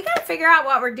don't know. We got to figure out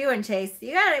what we're doing, Chase.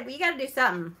 You got to do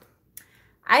something.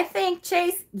 I think,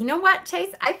 Chase, you know what,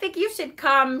 Chase? I think you should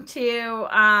come to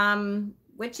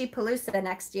Witchy-Palooza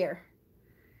next year.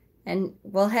 And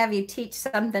we'll have you teach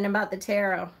something about the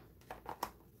tarot.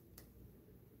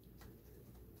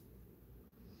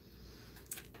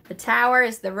 The tower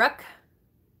is the rook.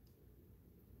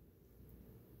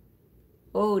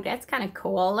 Oh, that's kind of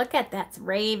cool. Look at that. It's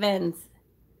ravens.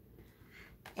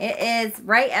 It is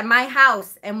right at my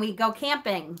house, and we go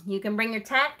camping. You can bring your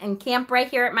tent and camp right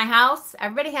here at my house.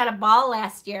 Everybody had a ball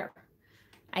last year.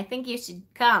 I think you should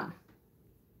come.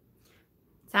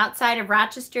 It's outside of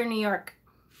Rochester, New York.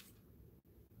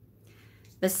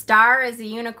 The star is a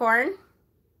unicorn.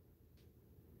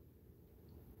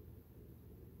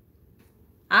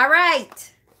 All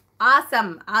right.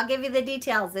 Awesome. I'll give you the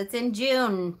details. It's in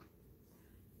June.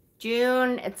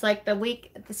 June, it's like the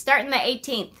week, starting the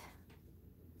 18th.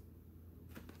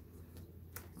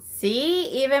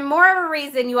 See, even more of a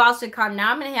reason you all should come.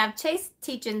 Now I'm going to have Chase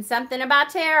teaching something about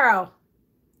tarot.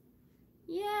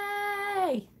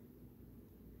 Yay.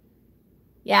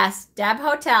 Yes, Deb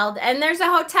Hotel. And there's a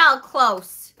hotel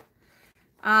close.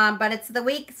 But it's the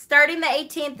week starting the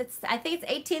 18th. I think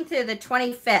it's 18th through the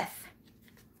 25th.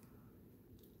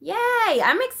 Yay,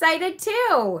 I'm excited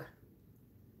too.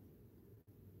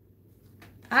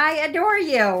 I adore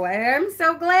you. I'm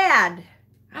so glad.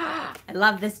 I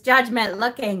love this judgment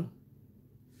looking.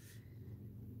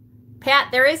 Pat,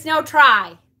 there is no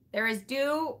try. There is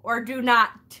do or do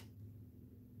not.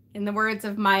 In the words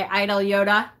of my idol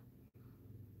Yoda,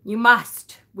 you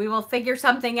must. We will figure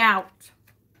something out.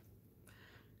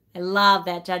 I love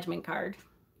that judgment card.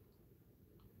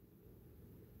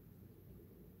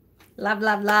 Love,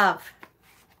 love, love.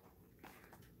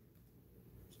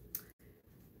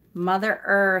 Mother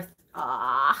Earth.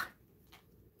 Ah,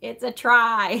 it's a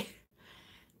try.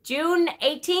 June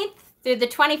 18th through the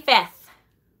 25th.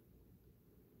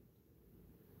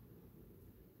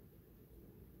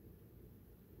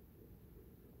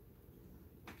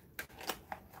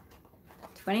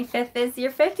 Is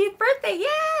your 50th birthday.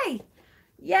 Yay!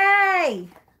 Yay!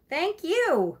 Thank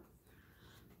you.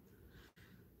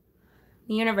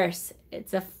 Universe.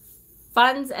 It's a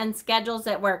funds and schedules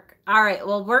at work. All right.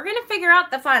 Well, we're going to figure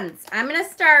out the funds. I'm going to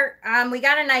start. We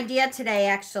got an idea today,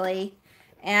 actually.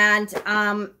 And,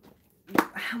 well,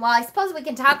 I suppose we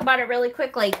can talk about it really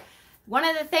quickly. One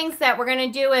of the things that we're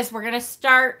going to do is we're going to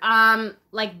start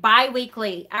like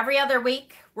bi-weekly. Every other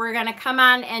week, we're going to come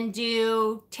on and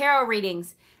do tarot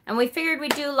readings. And we figured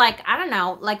we'd do like, I don't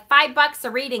know, like $5 a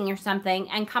reading or something,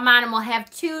 and come on and we'll have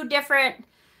two different,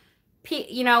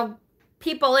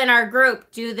 people in our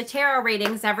group do the tarot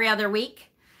readings every other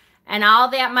week. And all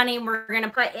that money we're going to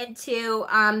put into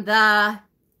the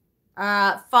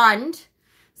fund,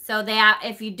 so that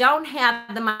if you don't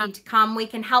have the money to come, we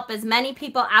can help as many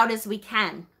people out as we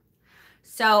can.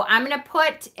 So I'm going to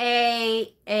put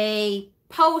a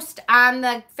post on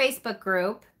the Facebook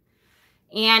group.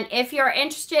 And if you're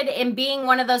interested in being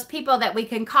one of those people that we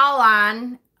can call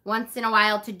on once in a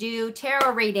while to do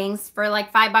tarot readings for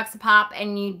like $5 a pop,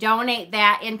 and you donate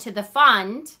that into the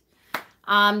fund,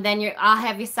 then I'll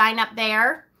have you sign up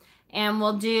there, and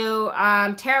we'll do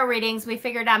tarot readings. We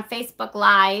figured on Facebook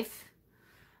Live,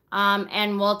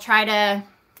 and we'll try to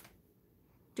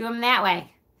do them that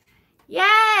way.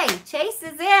 Yay! Chase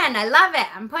is in. I love it.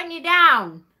 I'm putting you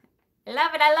down. I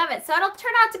love it. I love it. So it'll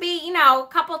turn out to be, a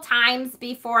couple times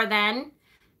before then,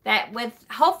 that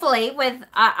hopefully with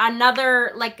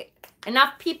another, like,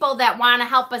 enough people that want to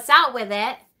help us out with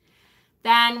it,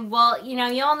 then we'll, you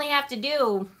only have to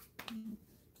do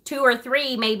 2 or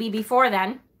 3 maybe before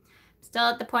then. Still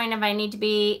at the point of I need to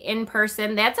be in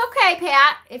person. That's okay,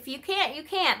 Pat. If you can't, you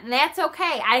can't. And that's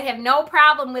okay. I have no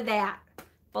problem with that.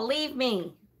 Believe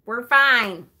me, we're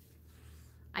fine.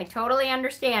 I totally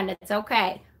understand. It's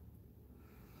okay.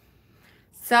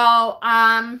 So,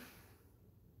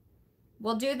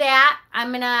 we'll do that.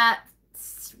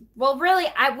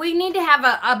 We need to have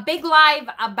a big live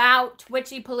about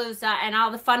Witchypalooza and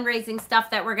all the fundraising stuff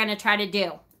that we're going to try to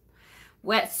do.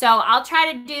 So I'll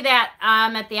try to do that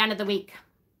at the end of the week.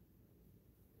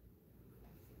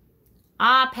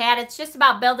 Pat, it's just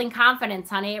about building confidence,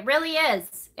 honey. It really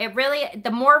is.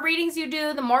 The more readings you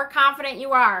do, the more confident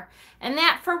you are. And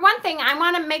that, for one thing, I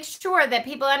want to make sure that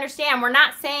people understand we're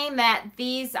not saying that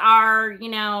these are, you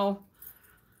know,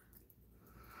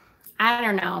 I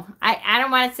don't know. I don't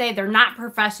want to say they're not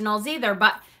professionals either,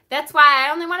 but that's why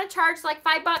I only want to charge like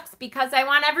 $5 because I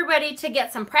want everybody to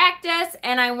get some practice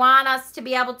and I want us to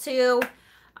be able to,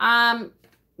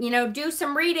 you know, do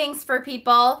some readings for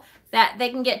people that they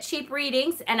can get cheap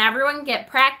readings and everyone can get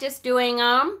practice doing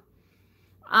them.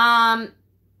 And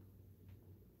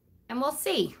we'll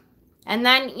see. And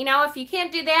then, you know, if you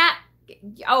can't do that,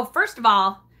 first of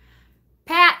all,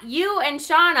 Pat, you and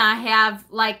Shauna have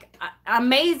like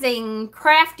amazing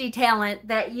crafty talent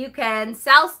that you can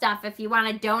sell stuff if you want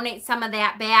to donate some of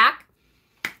that back.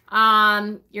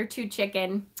 You're too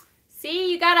chicken.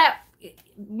 See, you gotta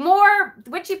more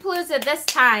Witchypalooza this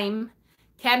time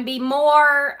can be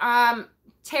more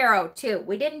tarot too.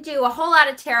 We didn't do a whole lot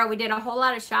of tarot. We did a whole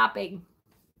lot of shopping.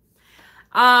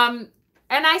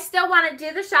 And I still want to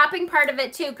do the shopping part of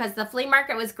it too, because the flea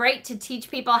market was great to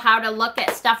teach people how to look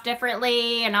at stuff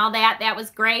differently and all that. That was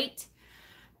great.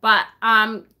 But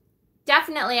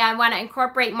definitely I want to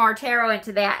incorporate more tarot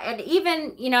into that. And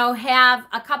even, you know, have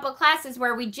a couple classes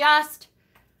where we just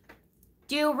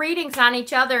do readings on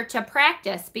each other to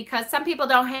practice, because some people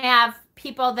don't have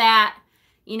people that,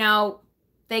 you know,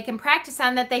 they can practice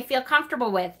on that they feel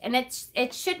comfortable with. And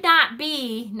it should not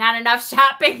be not enough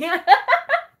shopping.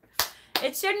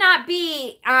 It should not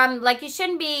be, like you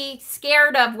shouldn't be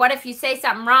scared of what if you say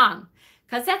something wrong.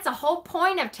 Because that's the whole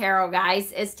point of tarot,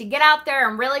 guys, is to get out there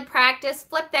and really practice,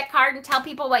 flip that card and tell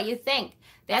people what you think.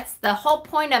 That's the whole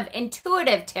point of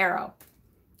intuitive tarot.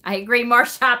 I agree, more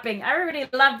shopping. Everybody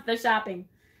loved the shopping.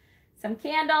 Some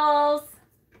candles.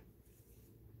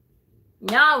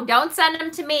 No, don't send them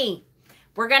to me.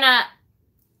 We're going to,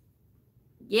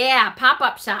 yeah,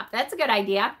 pop-up shop. That's a good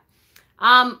idea.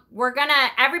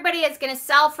 Everybody is going to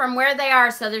sell from where they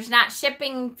are. So there's not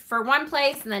shipping for one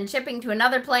place and then shipping to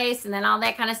another place and then all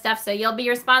that kind of stuff. So you'll be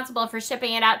responsible for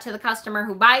shipping it out to the customer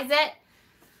who buys it.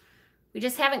 We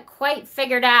just haven't quite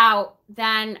figured out.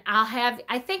 Then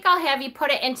I think I'll have you put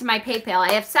it into my PayPal.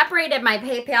 I have separated my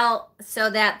PayPal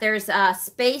so that there's a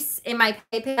space in my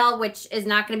PayPal, which is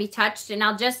not going to be touched. And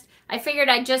I figured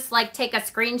I'd just like take a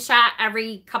screenshot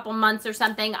every couple months or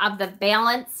something of the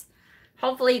balance.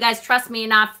 Hopefully you guys trust me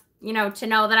enough, you know, to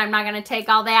know that I'm not going to take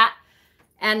all that.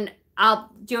 And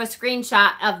I'll do a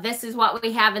screenshot of this is what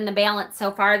we have in the balance so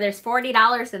far. There's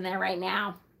 $40 in there right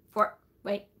now.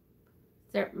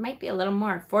 There might be a little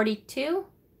more. 42?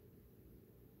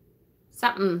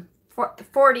 Something.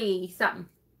 40 something.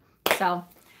 So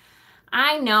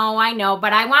I know,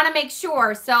 but I want to make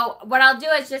sure. So what I'll do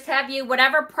is just have you,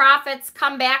 whatever profits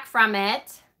come back from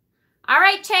it. All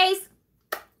right, Chase.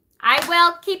 I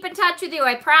will keep in touch with you.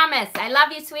 I promise. I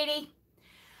love you, sweetie.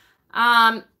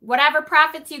 Whatever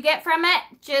profits you get from it,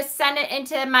 just send it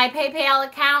into my PayPal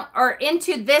account or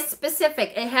into this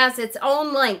specific. It has its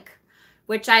own link,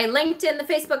 which I linked in the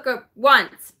Facebook group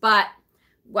once, but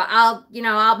well,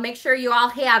 I'll make sure you all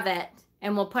have it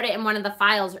and we'll put it in one of the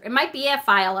files. It might be a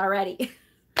file already.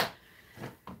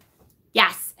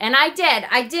 Yes. And I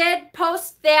did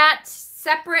post that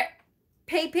separate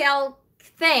PayPal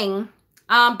thing.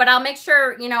 But I'll make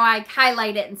sure, you know, I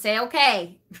highlight it and say,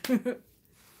 okay.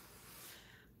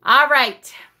 All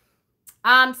right.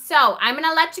 So I'm going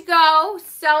to let you go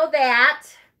so that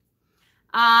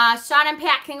Sean and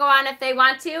Pat can go on if they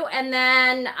want to. And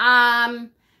then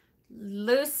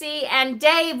Lucy and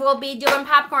Dave will be doing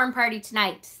popcorn party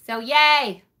tonight. So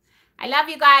yay. I love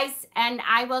you guys. And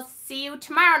I will see you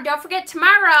tomorrow. Don't forget,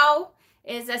 tomorrow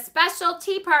is a special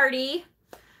tea party.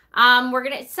 We're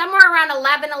going to, somewhere around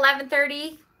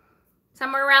 11:30,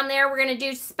 somewhere around there, we're going to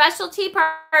do special tea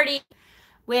party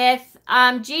with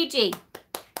Gigi.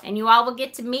 And you all will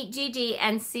get to meet Gigi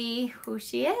and see who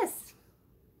she is.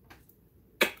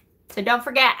 So don't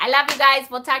forget, I love you guys.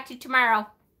 We'll talk to you tomorrow.